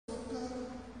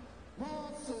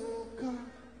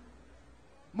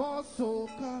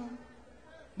Soka.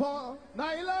 More,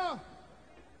 Nyla.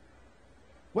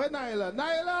 Where Nyla?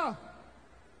 Nyla.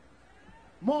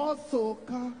 More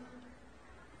Soka.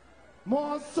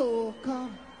 More Soka.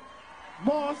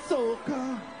 More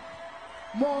Soka.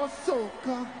 More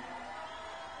Soka.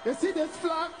 You see this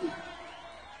flag?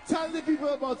 Tell the people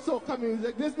about soca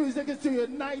music. This music is to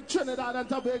unite Trinidad and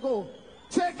Tobago.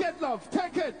 Take it, love.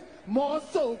 Take it. More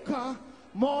soca.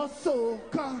 More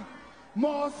soca.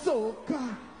 More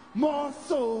soca. More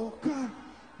soca.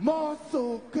 More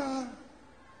soca.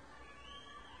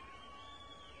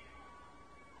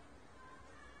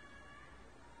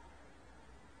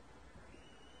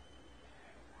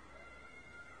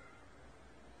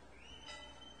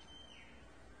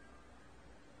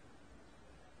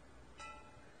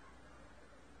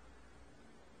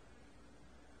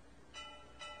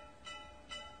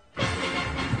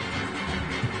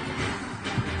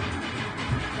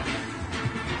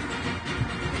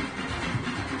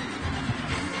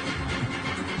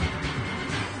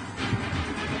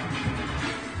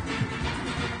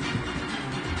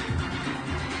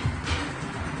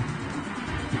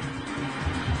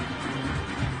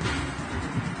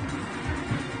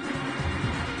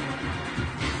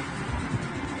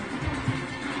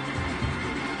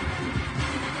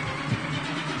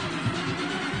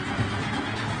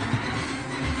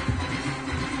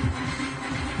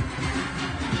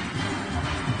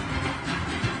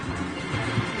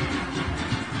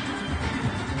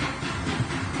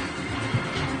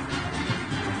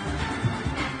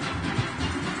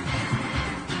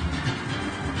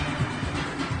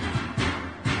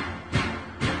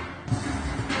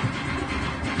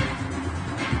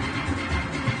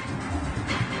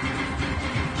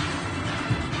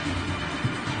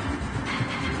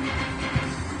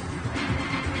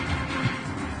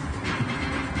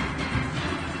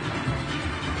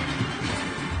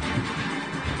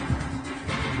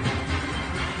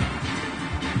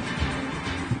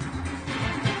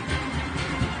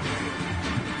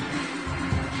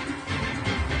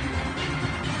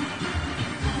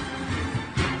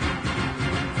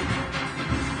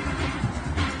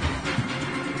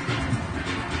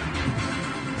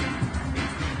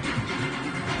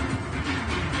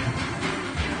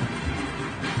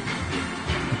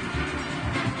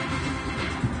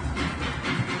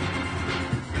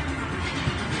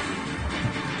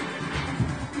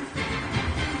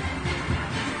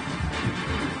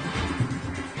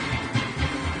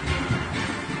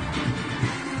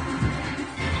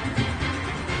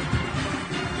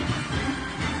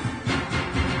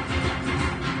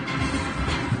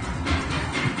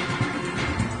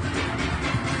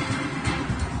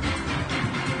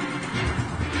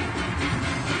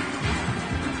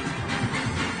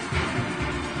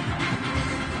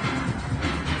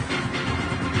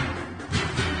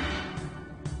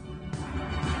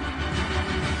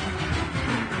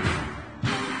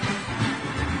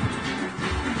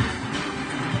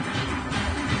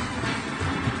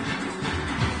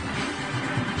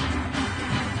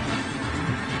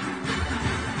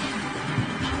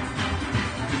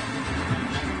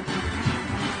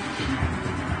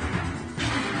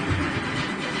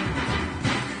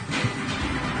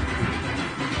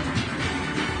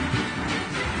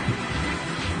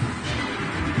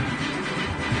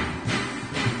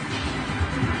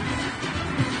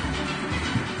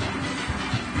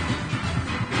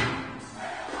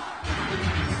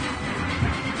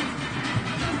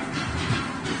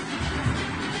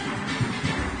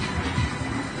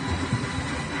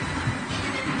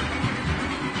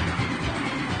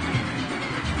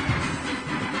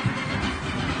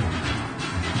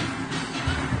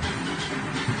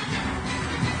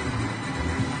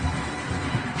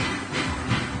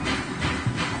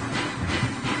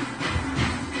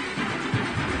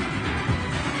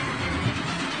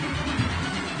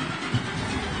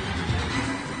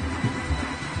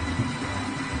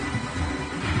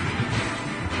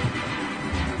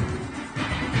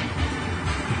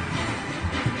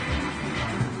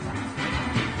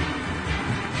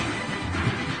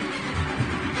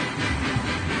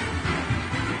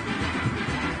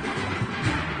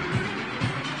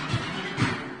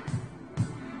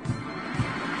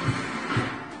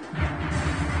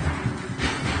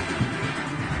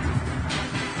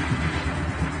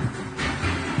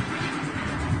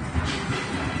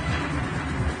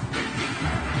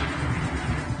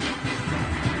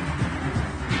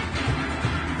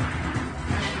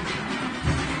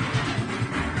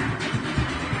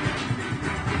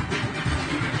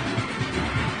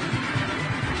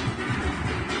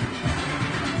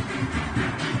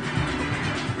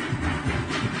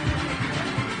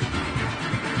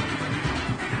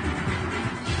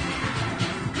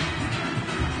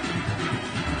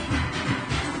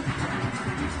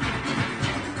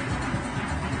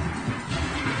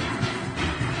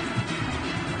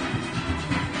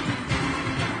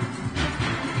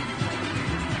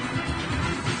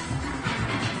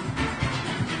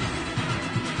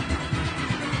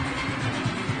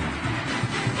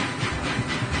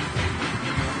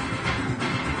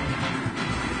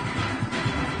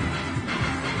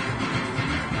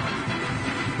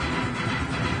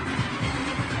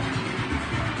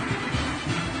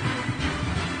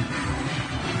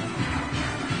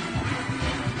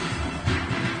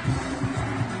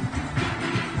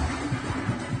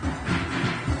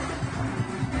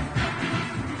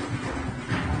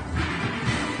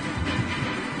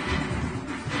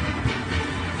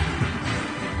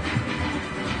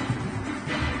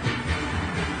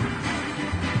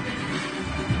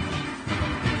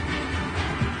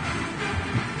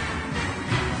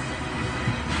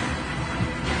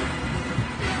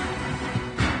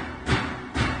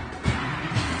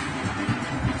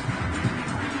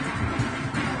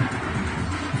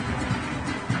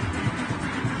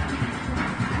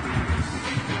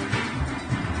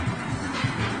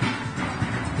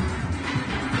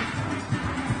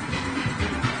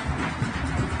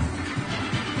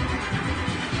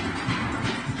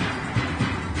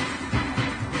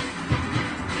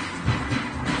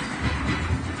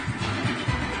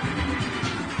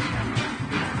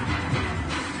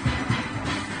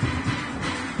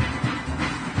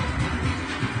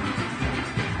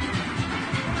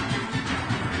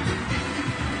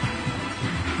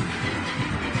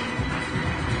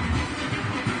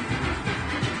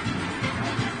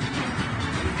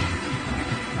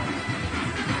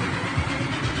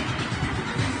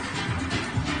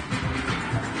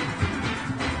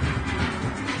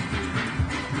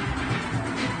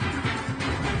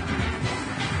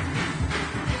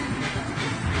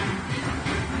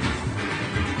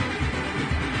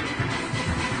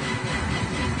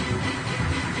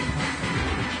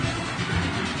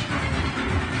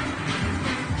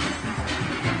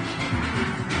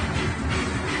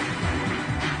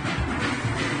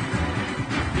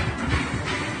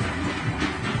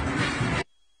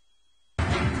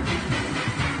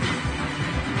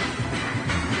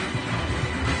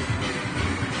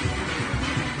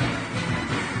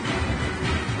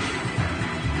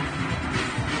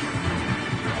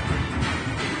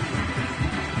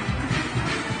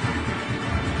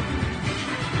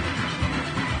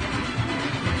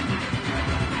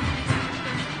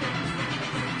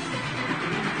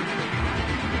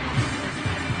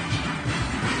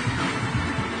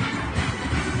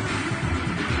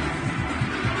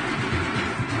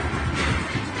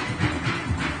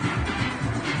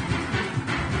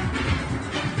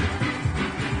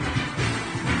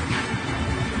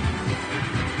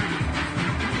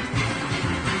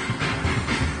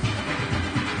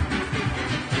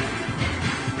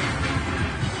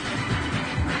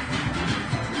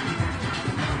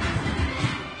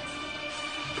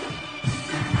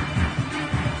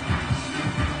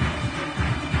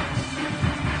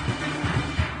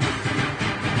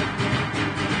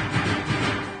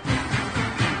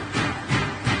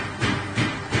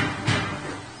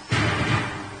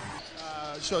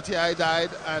 Shorty I died,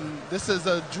 and this is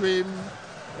a dream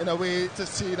in a way to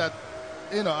see that,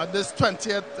 you know, at this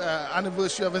 20th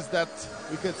anniversary of his death,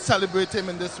 we could celebrate him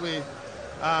in this way.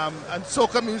 And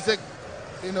soca music,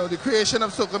 you know, the creation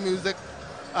of soca music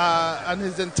and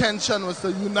his intention was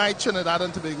to unite Trinidad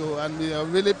and Tobago, and we are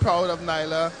really proud of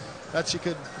Nyla that she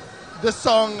could. This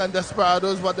song and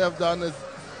Desperadoes, what they've done is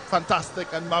fantastic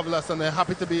and marvelous, and we're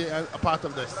happy to be a part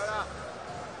of this.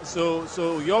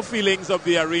 So your feelings of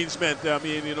the arrangement, I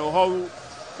mean,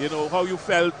 how you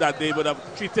felt that they would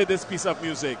have treated this piece of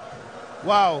music.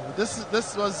 Wow, this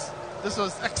was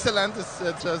excellent.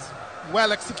 It was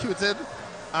well executed,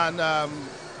 and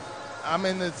I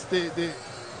mean, it's the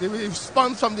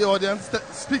response from the audience that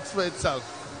speaks for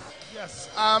itself. Yes,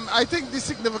 I think the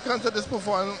significance of this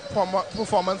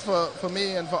performance for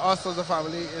me and for us as a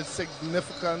family is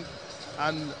significant,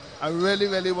 and I really,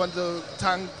 really want to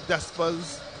thank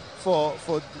Despers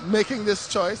for making this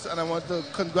choice, and I want to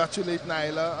congratulate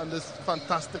Nyla on this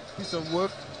fantastic piece of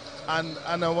work, and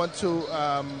I want to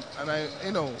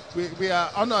we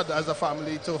are honored as a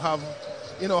family to have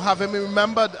him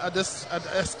remembered at this,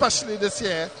 especially this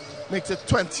year. Makes it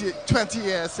 20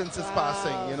 years since his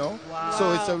passing, you know. Wow.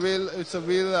 So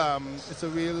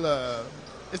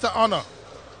it's an honor.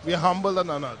 We are humbled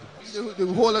and honored. The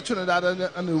whole of Trinidad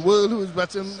and the world who is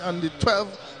watching on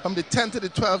from the 10th to the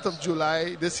 12th of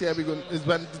July this year. The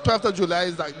 12th of July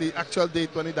is like the actual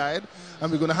date when he died,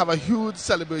 and we're going to have a huge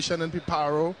celebration in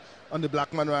Piparo on the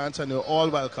Blackman Ranch, and you're all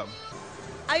welcome.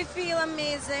 I feel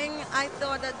amazing. I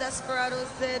thought that Desperados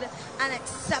did an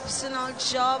exceptional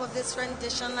job of this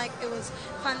rendition. Like, it was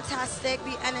fantastic.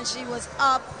 The energy was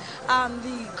up.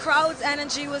 The crowd's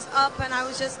energy was up, and I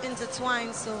was just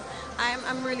intertwined. So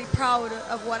I'm really proud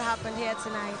of what happened here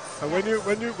tonight. And when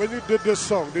you did this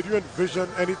song, did you envision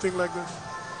anything like this?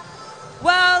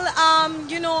 Well,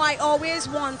 I always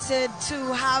wanted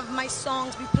to have my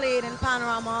songs be played in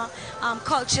Panorama.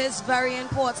 Culture is very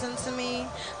important to me,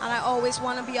 and I always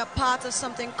want to be a part of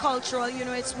something cultural. You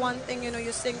know, it's one thing,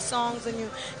 you sing songs and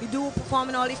you do perform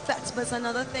in all effects, but it's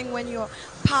another thing when you're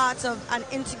part of and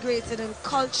integrated in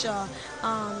culture,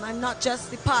 and not just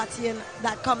the partying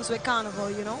that comes with Carnival,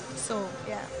 So,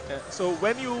 yeah. So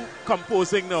when you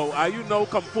composing now, are you now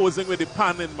composing with the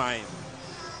pan in mind?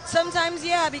 Sometimes,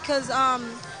 yeah, because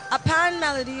a pan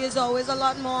melody is always a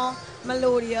lot more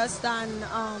melodious than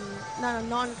a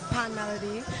non-pan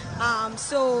melody.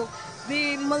 So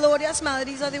the melodious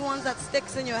melodies are the ones that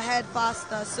sticks in your head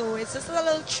faster. So it's just a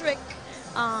little trick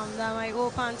that my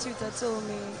old pan tutor told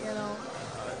me,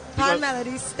 Pan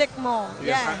melodies stick more.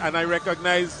 Yeah. And I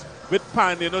recognize with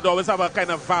pan, they always have a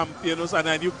kind of vamp, so, and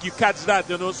then you catch that,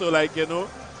 so like,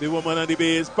 the woman on the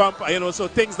bass pump, so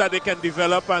things that they can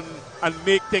develop and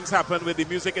make things happen with the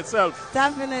music itself.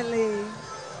 Definitely.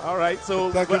 All right,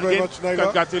 so thank you very much, Nyla.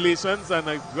 Congratulations and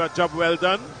a job well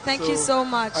done. Thank you so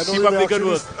much. Keep up the good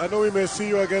work. I know we may see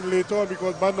you again later on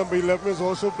because band number 11 is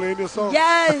also playing your song.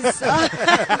 Yes.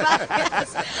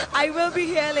 Yes. I will be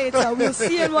here later. We'll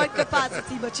see in what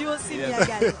capacity, but you will see me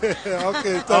again.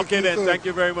 Okay, then. Thank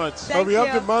you very much. Thank we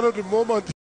have the man of the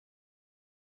moment.